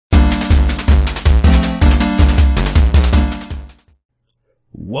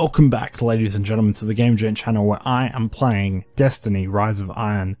Welcome back, ladies and gentlemen, to the Game Gent channel, where I am playing Destiny: Rise of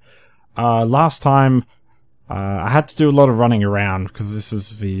Iron. Last time, I had to do a lot of running around because this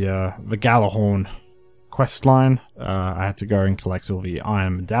is the Gjallarhorn quest line. I had to go and collect all the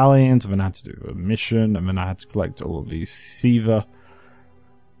iron medallions, and then I had to do a mission, and then I had to collect all of these Seaver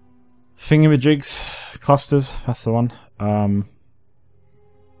thingamajigs, clusters. That's the one.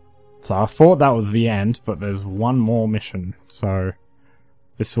 So I thought that was the end, but there's one more mission, so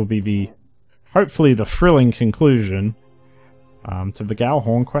this will be hopefully the thrilling conclusion to the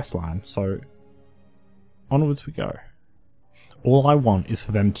Gjallarhorn questline. So onwards we go. All I want is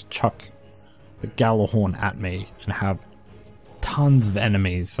for them to chuck the Gjallarhorn at me and have tons of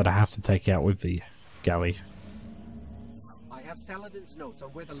enemies that I have to take out with the galley. I have Saladin's notes on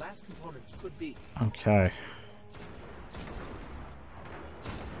where the last components could be. Okay.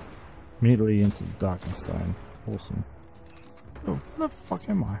 Immediately into the darkness zone. Awesome. Oh, where the fuck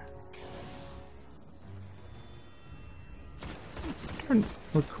am I? I don't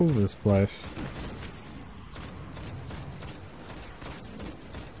recall this place.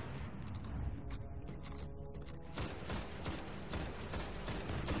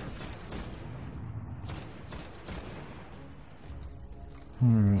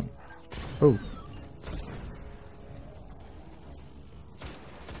 Alright. Oh.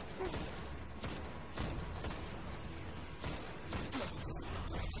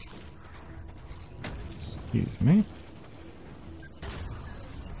 Excuse me.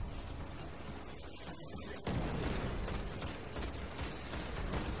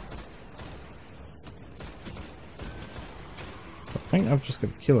 So I think I've just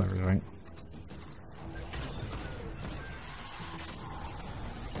got to kill everything.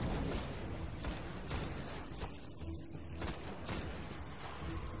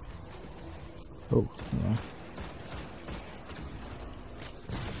 Oh, yeah.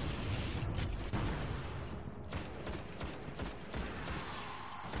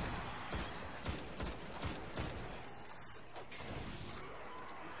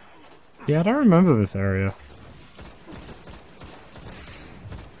 Yeah, I don't remember this area.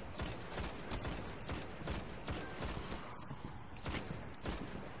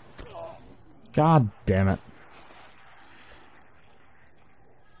 God damn it.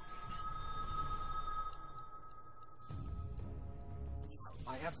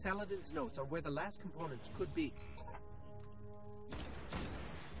 I have Saladin's notes on where the last components could be.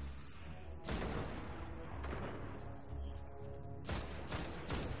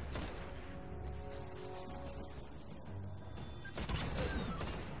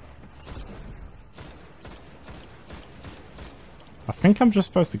 I think I'm just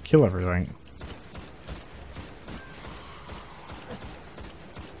supposed to kill everything.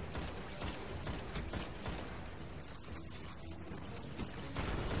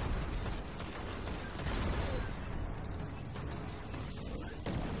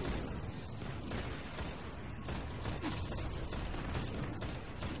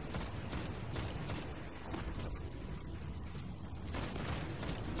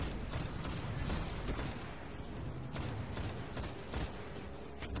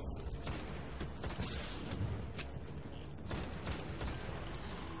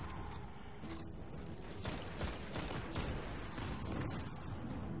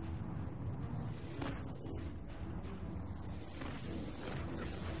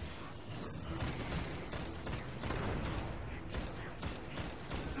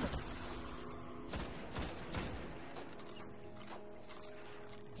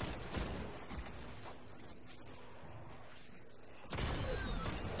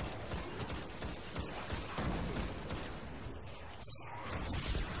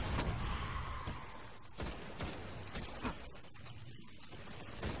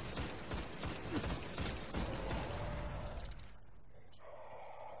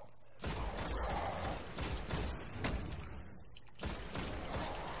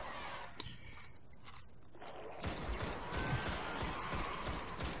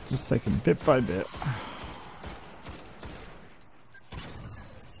 Just taking bit by bit.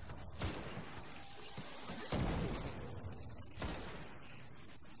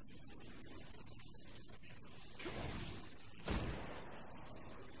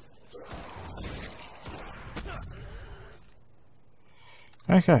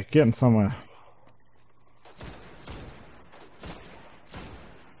 Okay, getting somewhere.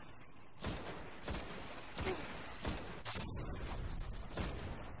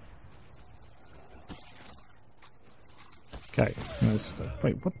 Okay,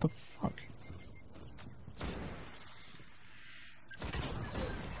 wait, what the fuck?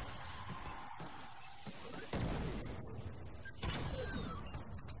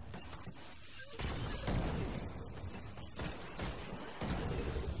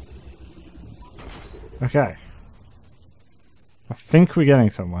 Okay. I think we're getting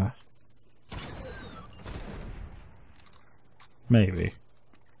somewhere. Maybe.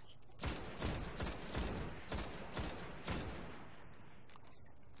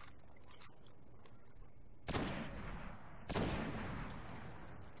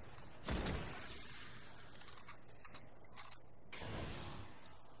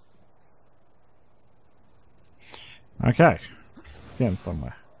 Okay. Getting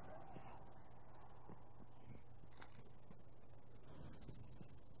somewhere.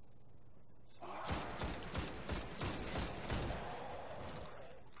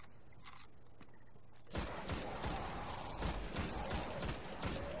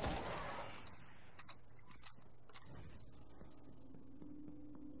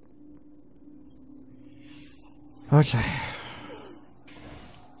 Okay.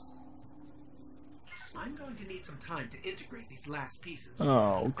 I'm going to need some time to integrate these last pieces.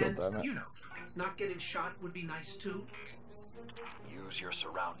 Oh, god And, damn it. you know, not getting shot would be nice too. Use your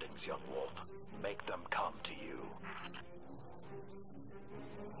surroundings, young wolf. Make them come to you.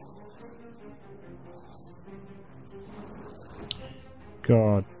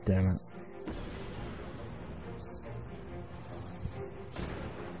 God damn it.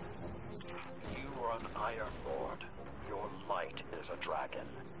 You are an Iron Lord. Your light is a dragon.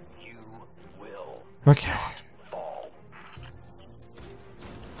 You will Okay. not fall.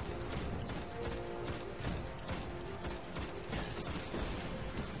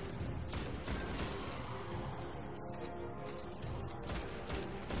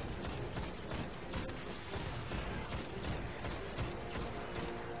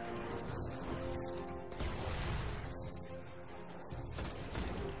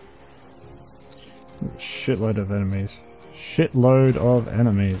 Shitload of enemies. Shitload of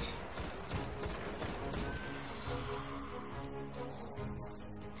enemies.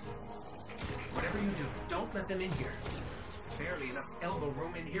 Whatever you do, don't let them in here. Barely enough elbow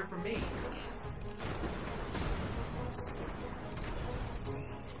room in here for me.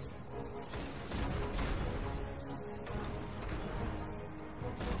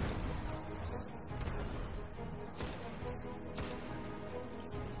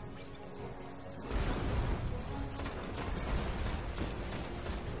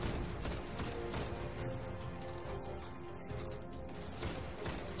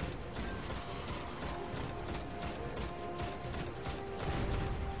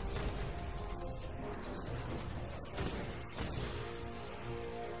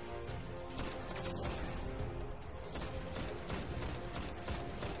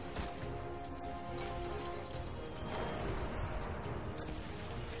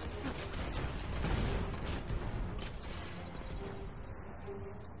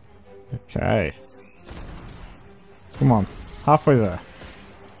 Okay. Come on. Halfway there.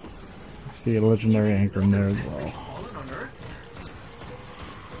 I see a legendary anchor in there as well. Fallen on Earth?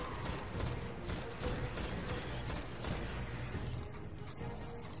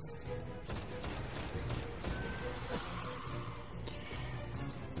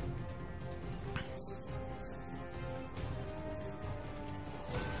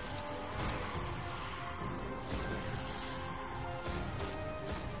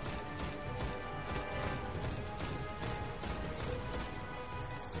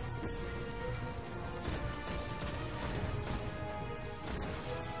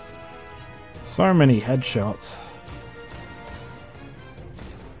 So many headshots.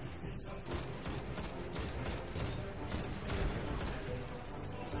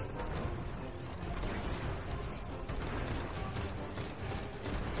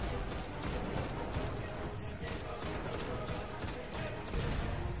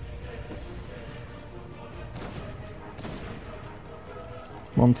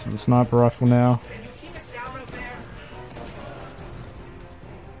 On to the sniper rifle now. Can you keep it down out there?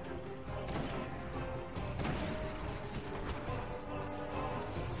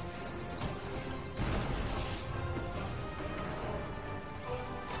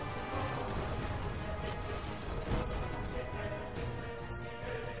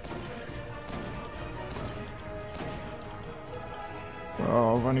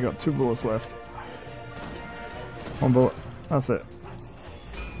 Oh, I've only got 2 bullets left. 1 bullet. That's it.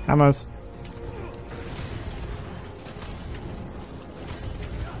 Hammers.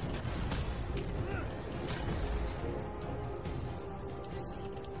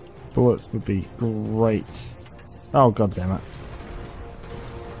 Bullets would be great. Oh, god damn it.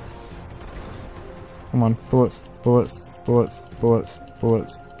 Come on, bullets, bullets, bullets, bullets,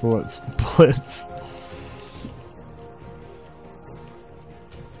 bullets, bullets, bullets.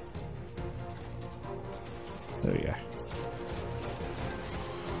 There we go.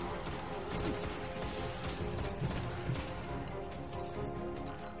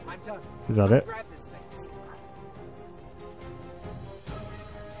 done. Is that it? Grab this thing.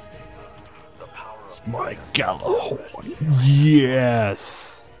 The power of My the Gjallarhorn.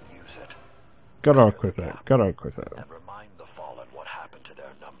 Yes. use it Gotta equip it. Gotta equip it. and remind the fallen what happened to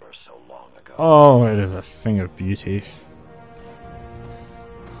their numbers so long ago. Oh, it is a thing of beauty.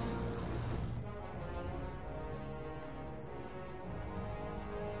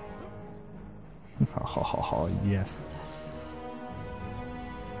 Oh, yes.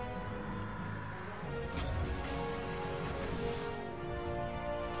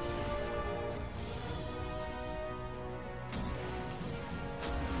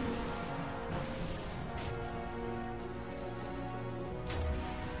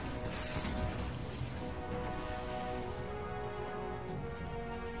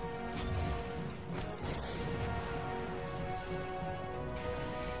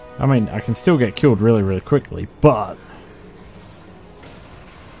 I mean, I can still get killed really, really quickly, but...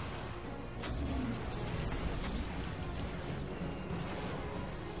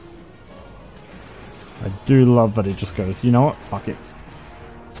 I do love that he just goes, you know what, fuck it.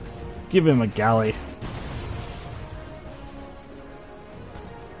 Give him a galley.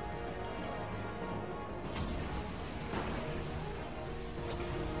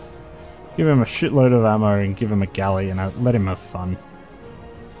 Give him a shitload of ammo and give him a galley and let him have fun.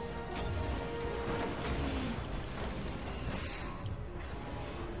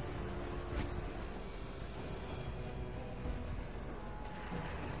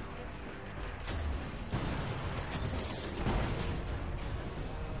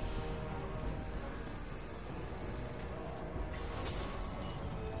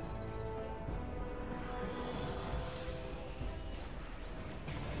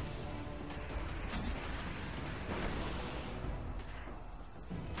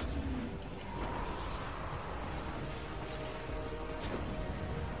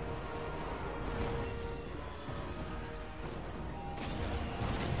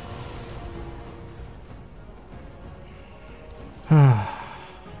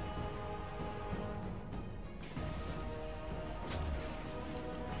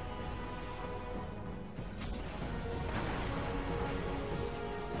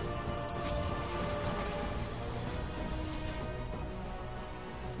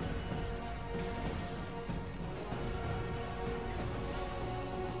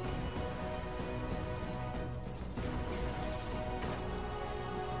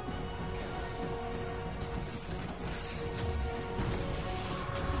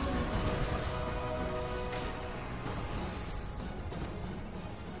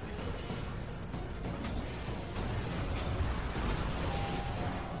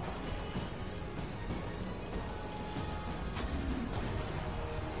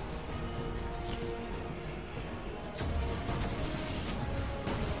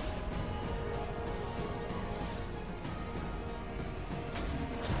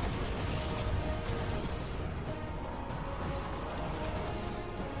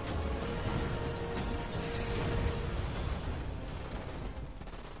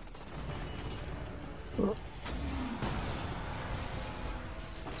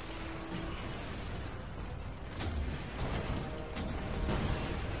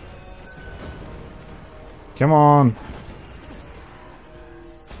 Come on.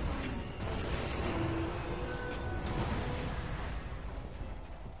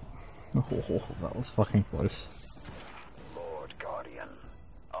 Oh, that was fucking close. Lord Guardian,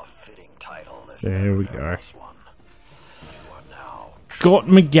 a fitting title. There we go. One. You are now Got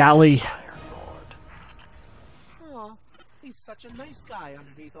McGalley. Iron Lord. Aw, he's such a nice guy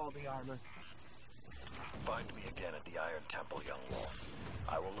underneath all the armor. Find me again at the Iron Temple, young wolf.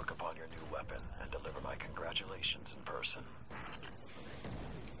 I will look upon your new weapon and deliver my congratulations in person.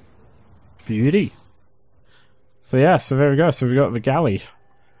 Beauty. So yeah, so there we go. So we got the galley.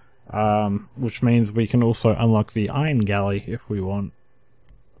 Which means we can also unlock the iron galley if we want.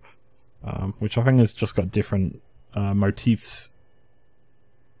 Which I think has just got different motifs.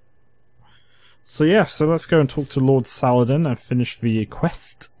 So yeah, so let's go and talk to Lord Saladin and finish the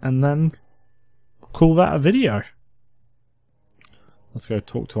quest, and then call that a video. Let's go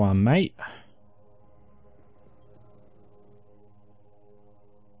talk to our mate.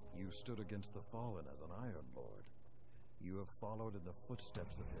 You stood against the fallen as an Iron Lord. You have followed in the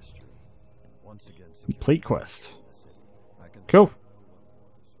footsteps of history, and once again Complete quest. Cool.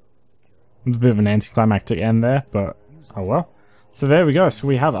 It's a bit of an anticlimactic end there, but oh well. So there we go. So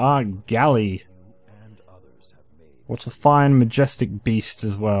we have our galley. What a fine, majestic beast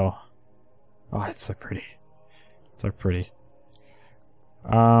as well. Oh, it's so pretty. So pretty.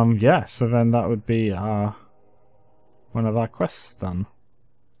 Yeah, so then that would be one of our quests done.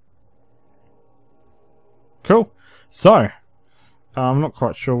 Cool. So, I'm not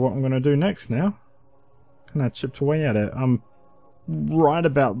quite sure what I'm going to do next now. Kind of chipped away at it. I'm right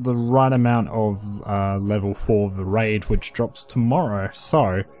about the right amount of level 4 of the raid, which drops tomorrow.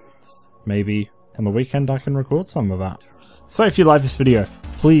 So, maybe on the weekend I can record some of that. So if you like this video,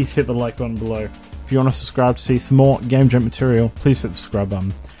 please hit the like button below. If you want to subscribe to see some more Game Gent material, please hit the subscribe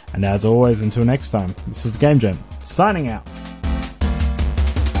button. And as always, until next time, this is Game Gent, signing out.